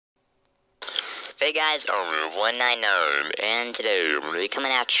Hey guys, Move199, and today I'm going to be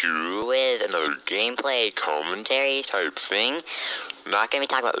coming at you with another gameplay commentary type thing. I'm not going to be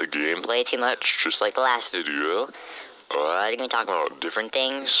talking about the gameplay too much, just like the last video. I'm going to be talking about different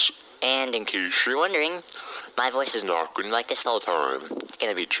things, and in case you're wondering, my voice is not going to be like this the whole time. It's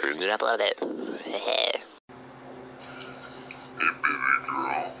going to be changing up a little bit. Hey baby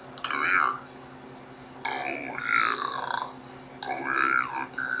girl, come here. Oh yeah. Oh yeah, you're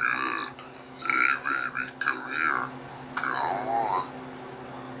looking good. Hey baby, come here. Come on.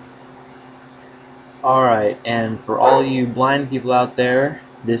 Alright, and for all you blind people out there,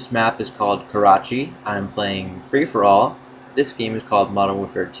 this map is called Karachi. I'm playing Free For All. This game is called Modern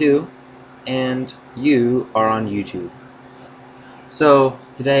Warfare 2, and you are on YouTube. So,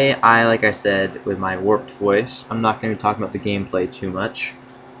 today, like I said, with my warped voice, I'm not going to be talking about the gameplay too much,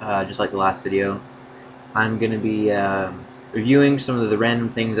 just like the last video. I'm going to be reviewing some of the random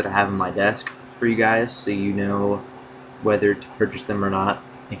things that I have on my desk for you guys, so you know whether to purchase them or not,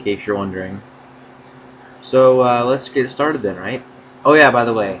 in case you're wondering. So let's get started then, right? Oh yeah, by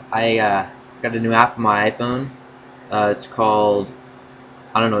the way, I got a new app on my iPhone. It's called,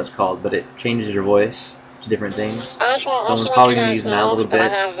 I don't know what it's called, but it changes your voice to different things. Someone's probably going to use that a little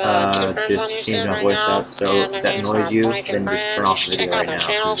bit, just change my voice up, so if that annoys you, then just turn off the video right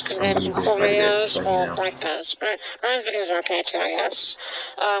now, because I'm using it quite a bit, so you know. My videos are okay too, I guess.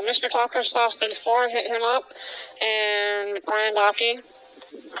 Mr. Taco Sauce 34, hit him up, and Brian Dockey.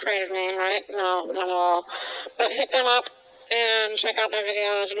 Creative name, right? No, not at all. But hit them up and check out their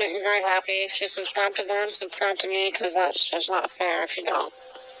videos. It make me very happy. If you subscribe to them, subscribe to me, because that's just not fair if you don't.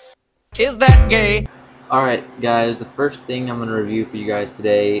 Is that gay? Alright guys, the first thing I'm going to review for you guys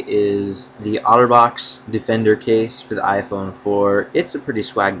today is the OtterBox Defender case for the iPhone 4. It's a pretty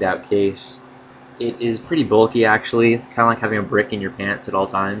swagged out case. It is pretty bulky actually, kind of like having a brick in your pants at all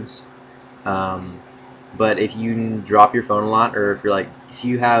times. But if you drop your phone a lot, or if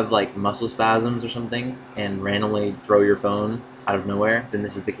you have like muscle spasms or something and randomly throw your phone out of nowhere, then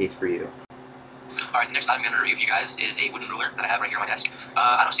this is the case for you. Alright, the next item I'm going to review for you guys is a wooden ruler that I have right here on my desk.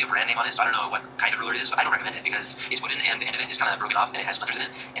 I don't see a brand name on it, so I don't know what kind of ruler it is, but I don't recommend it because it's wooden and the end of it is kind of broken off and it has splinters in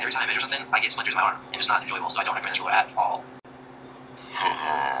it, and every time I measure something, I get splinters in my arm, and it's not enjoyable, so I don't recommend this ruler at all. I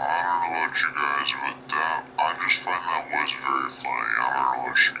don't know about you guys, but I just find that was very funny. I don't know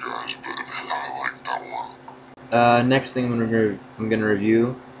about you guys, but I like that one. Next thing I'm gonna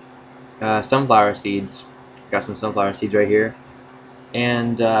review sunflower seeds. Got some sunflower seeds right here,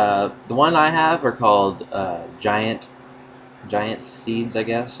 and the one I have are called giant seeds, I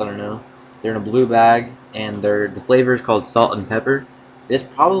guess. I don't know. They're in a blue bag, and the flavor is called salt and pepper. It's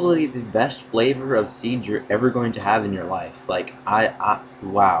probably the best flavor of seeds you're ever going to have in your life. Like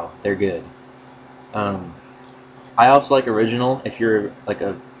wow, they're good. I also like original. If you're like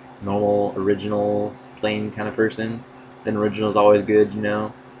a normal original plain kind of person, then original is always good, you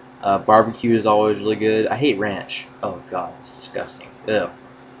know. Barbecue is always really good. I hate ranch. Oh god, it's disgusting. Ew.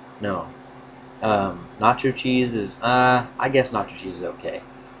 No. Nacho cheese is I guess nacho cheese is okay.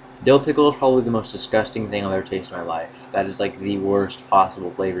 Dill pickle is probably the most disgusting thing I've ever tasted in my life. That is like the worst possible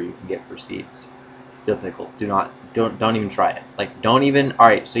flavor you can get for seeds. Dill pickle. Don't even try it. Like, don't even.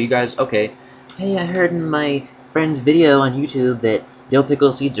 Alright, so you guys, okay. Hey, I heard in my friend's video on YouTube that dill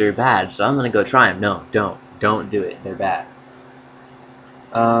pickle seeds are bad, so I'm gonna go try them. No, don't do it. They're bad.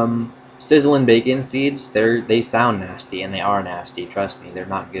 Sizzling bacon seeds, they sound nasty, and they are nasty. Trust me, they're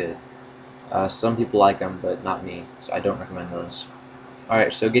not good. Some people like them, but not me, so I don't recommend those.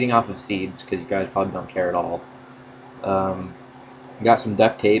 Alright, so getting off of seeds, because you guys probably don't care at all. Got some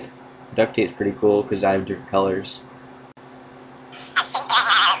duct tape. Duct tape's pretty cool, because I have different colors. I think I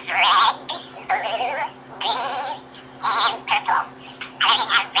have red, blue, green, and purple. I only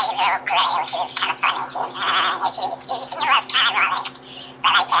have regular gray, which is kind of funny. If you think it was kind of ironic,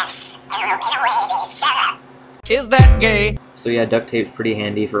 but I guess, in a way it is. Shut up. Is that gay? So yeah, duct tape's pretty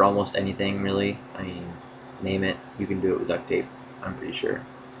handy for almost anything, really. I mean, name it, you can do it with duct tape, I'm pretty sure.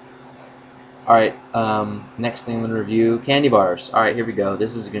 Alright, next thing I'm going to review, candy bars. Alright, here we go.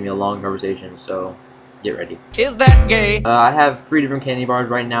 This is going to be a long conversation, so get ready. Is that gay? I have 3 different candy bars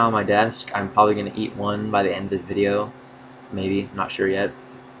right now on my desk. I'm probably going to eat one by the end of this video. Maybe, not sure yet.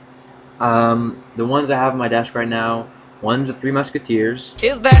 The ones I have on my desk right now, one's a Three Musketeers.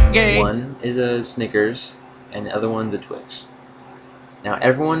 Is that gay? One is a Snickers, and the other one's a Twix. Now,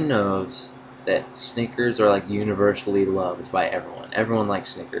 everyone knows that Snickers are like universally loved by everyone. Everyone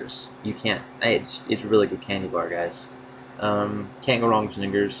likes Snickers. You can't. It's a really good candy bar, guys. Can't go wrong with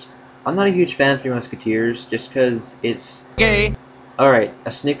Snickers. I'm not a huge fan of Three Musketeers just because it's gay. Alright,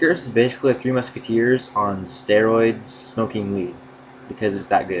 a Snickers is basically a Three Musketeers on steroids smoking weed because it's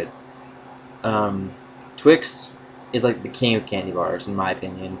that good. Twix is like the king of candy bars in my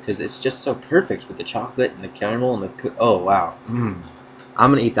opinion because it's just so perfect with the chocolate and the caramel and the oh wow. I'm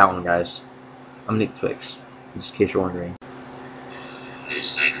gonna eat that one, guys. I'm gonna eat Twix, just in case you're wondering. This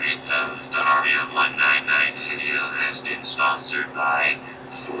segment of the Army of 199 video has been sponsored by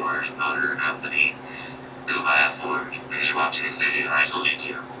Ford Motor Company. Go buy a Ford because you're watching this video and I told you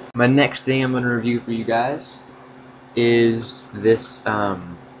to. My next thing I'm gonna review for you guys is this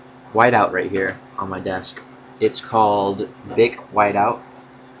whiteout right here on my desk. It's called Bic Whiteout,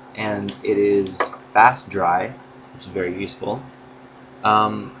 and it is fast dry, which is very useful.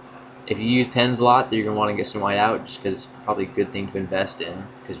 If you use pens a lot, you're going to want to get some whiteout just because it's probably a good thing to invest in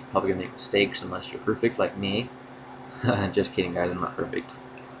because you're probably going to make mistakes unless you're perfect like me. Just kidding, guys, I'm not perfect.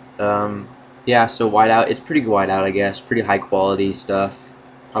 Yeah, so whiteout, it's pretty good whiteout, I guess. Pretty high quality stuff.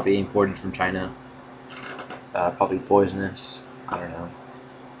 Probably imported from China. Probably poisonous. I don't know.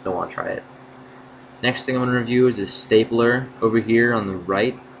 Don't want to try it. Next thing I'm going to review is this stapler over here on the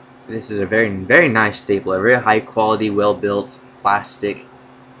right. This is a very, very nice stapler. Very high quality, well built plastic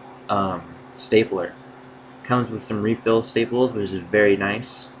stapler. Comes with some refill staples, which is very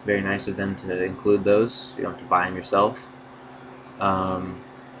nice. Very nice of them to include those. You don't have to buy them yourself.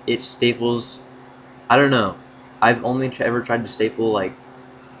 It staples, I don't know. I've only ever tried to staple like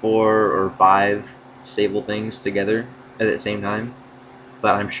 4 or 5 staple things together at the same time.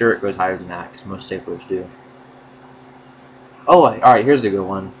 But I'm sure it goes higher than that because most staplers do. Oh, alright, here's a good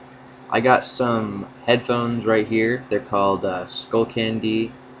one. I got some headphones right here. They're called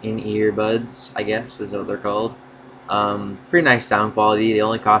Skullcandy in-ear buds, I guess is what they're called. Pretty nice sound quality. They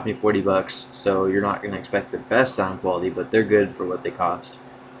only cost me 40 bucks, so you're not going to expect the best sound quality, but they're good for what they cost.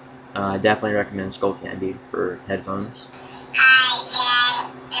 I definitely recommend Skullcandy for headphones. I